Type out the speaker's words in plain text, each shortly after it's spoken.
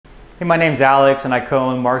Hey, my name's Alex and I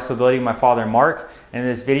co-own Marc's Mobility with my father Marc. And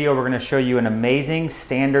in this video we're going to show you an amazing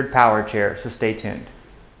standard power chair, so stay tuned.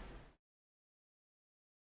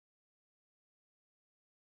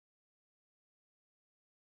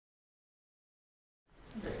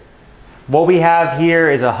 What we have here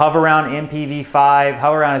is a Hoveround MPV5.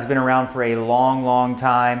 Hoveround has been around for a long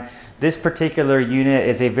time. This particular unit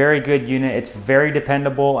is a very good unit. It's very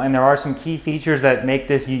dependable, and there are some key features that make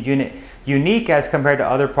this unit unique as compared to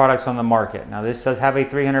other products on the market. Now, this does have a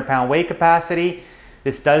 300-pound weight capacity.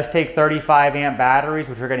 This does take 35 amp batteries,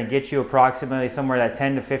 which are going to get you approximately somewhere that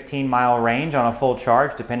 10 to 15 mile range on a full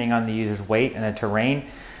charge, depending on the user's weight and the terrain.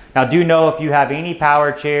 Now, do know if you have any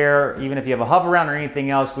power chair, even if you have a Hoveround or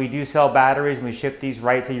anything else, we do sell batteries and we ship these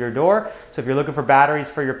right to your door. So if you're looking for batteries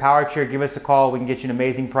for your power chair, give us a call. We can get you an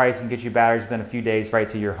amazing price and get you batteries within a few days right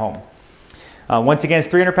to your home. Once again, it's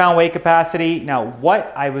 300-pound weight capacity. Now,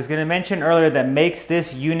 what I was going to mention earlier that makes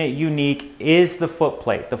this unit unique is the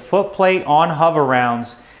footplate. The footplate on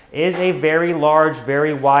Hoverounds is a very large,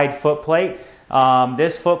 very wide footplate.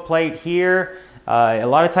 This footplate here, a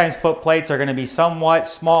lot of times foot plates are going to be somewhat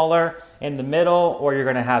smaller in the middle, or you're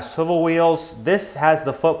going to have swivel wheels. This has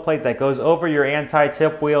the foot plate that goes over your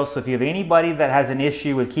anti-tip wheel. So if you have anybody that has an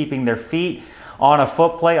issue with keeping their feet on a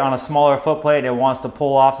foot plate, on a smaller foot plate, and wants to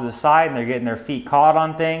pull off to the side and they're getting their feet caught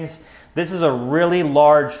on things, this is a really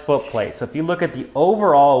large foot plate. So if you look at the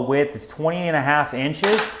overall width, it's 20.5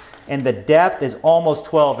 inches and the depth is almost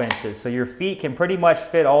 12 inches. So your feet can pretty much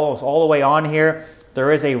fit almost all the way on here.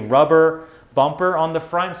 There is a rubber bumper on the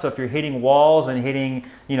front, so if you're hitting walls and hitting,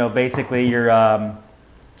 basically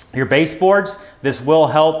your baseboards, this will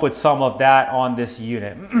help with some of that on this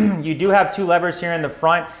unit. You do have two levers here in the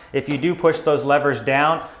front. If you do push those levers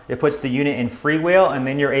down, it puts the unit in freewheel, and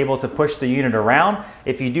then you're able to push the unit around.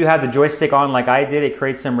 If you do have the joystick on like I did, it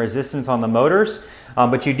creates some resistance on the motors,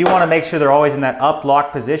 but you do want to make sure they're always in that up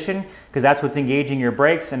lock position, because that's what's engaging your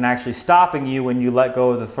brakes and actually stopping you when you let go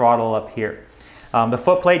of the throttle up here. The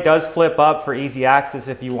footplate does flip up for easy access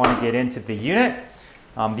if you want to get into the unit.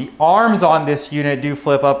 The arms on this unit do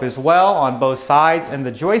flip up as well on both sides, and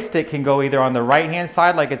the joystick can go either on the right hand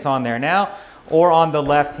side like it's on there now, or on the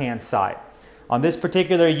left hand side. On this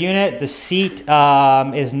particular unit, the seat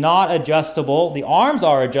is not adjustable. The arms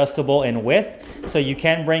are adjustable in width, so you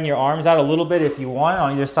can bring your arms out a little bit if you want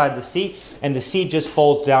on either side of the seat, and the seat just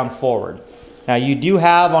folds down forward. Now, you do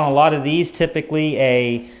have on a lot of these typically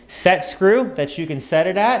a set screw that you can set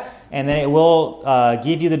it at, and then it will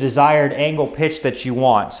give you the desired angle pitch that you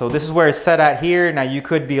want. So this is where it's set at here. Now, you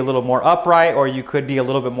could be a little more upright, or you could be a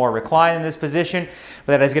little bit more reclined in this position,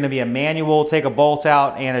 but that is going to be a manual. Take a bolt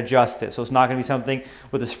out and adjust it. So it's not going to be something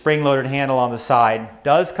with a spring-loaded handle on the side.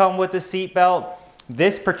 Does come with the seat belt.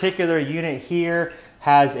 This particular unit here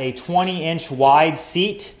has a 20-inch wide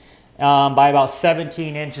seat by about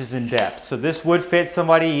 17 inches in depth. So this would fit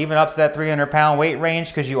somebody even up to that 300-pound weight range,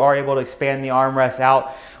 because you are able to expand the armrest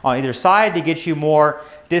out on either side to get you more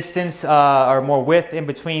distance or more width in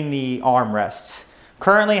between the armrests.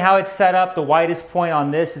 Currently, how it's set up, the widest point on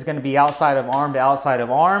this is going to be outside of arm to outside of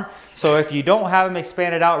arm. So if you don't have them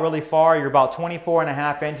expanded out really far, you're about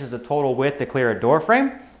 24.5 inches of total width to clear a door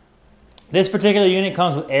frame. This particular unit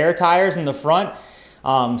comes with air tires in the front.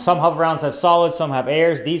 Some Hoverounds have solid, some have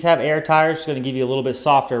airs. These have air tires, it's going to give you a little bit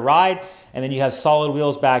softer ride, and then you have solid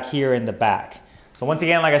wheels back here in the back. So once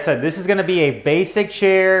again, like I said, this is going to be a basic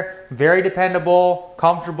chair, very dependable,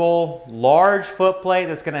 comfortable, large footplate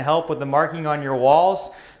that's going to help with the marking on your walls.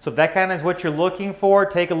 So if that kind of is what you're looking for,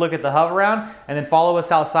 take a look at the Hoveround and then follow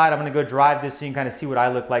us outside. I'm going to go drive this so you can kind of see what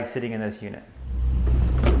I look like sitting in this unit.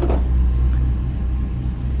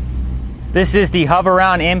 This is the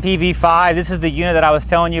Hoveround MPV5. This is the unit that I was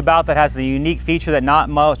telling you about that has the unique feature that not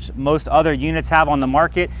most other units have on the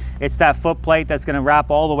market. It's that foot plate that's going to wrap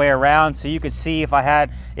all the way around, so you could see if I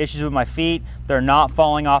had issues with my feet, they're not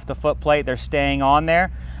falling off the foot plate, they're staying on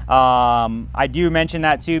there. I do mention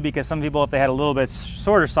that too, because some people, if they had a little bit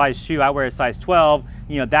shorter size shoe, I wear a size 12,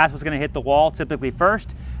 that's what's going to hit the wall typically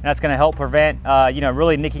first, and that's going to help prevent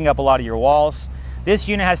really nicking up a lot of your walls. This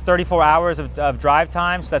unit has 34 hours of drive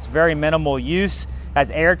time, so that's very minimal use.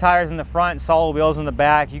 Has air tires in the front, solid wheels in the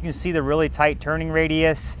back. You can see the really tight turning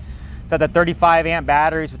radius. It's got the 35 amp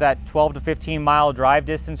batteries with that 12 to 15 mile drive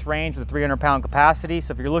distance range with a 300-pound capacity.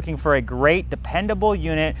 So if you're looking for a great, dependable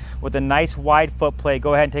unit with a nice wide footplate,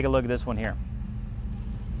 go ahead and take a look at this one here.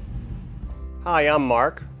 Hi, I'm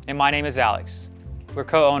Marc. And my name is Alex. We're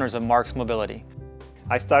co-owners of Marc's Mobility.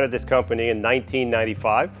 I started this company in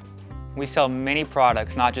 1995. We sell many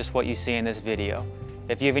products, not just what you see in this video.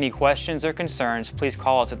 If you have any questions or concerns, please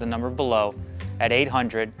call us at the number below at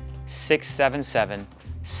 800-677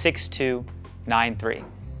 6293.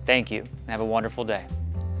 Thank you and have a wonderful day.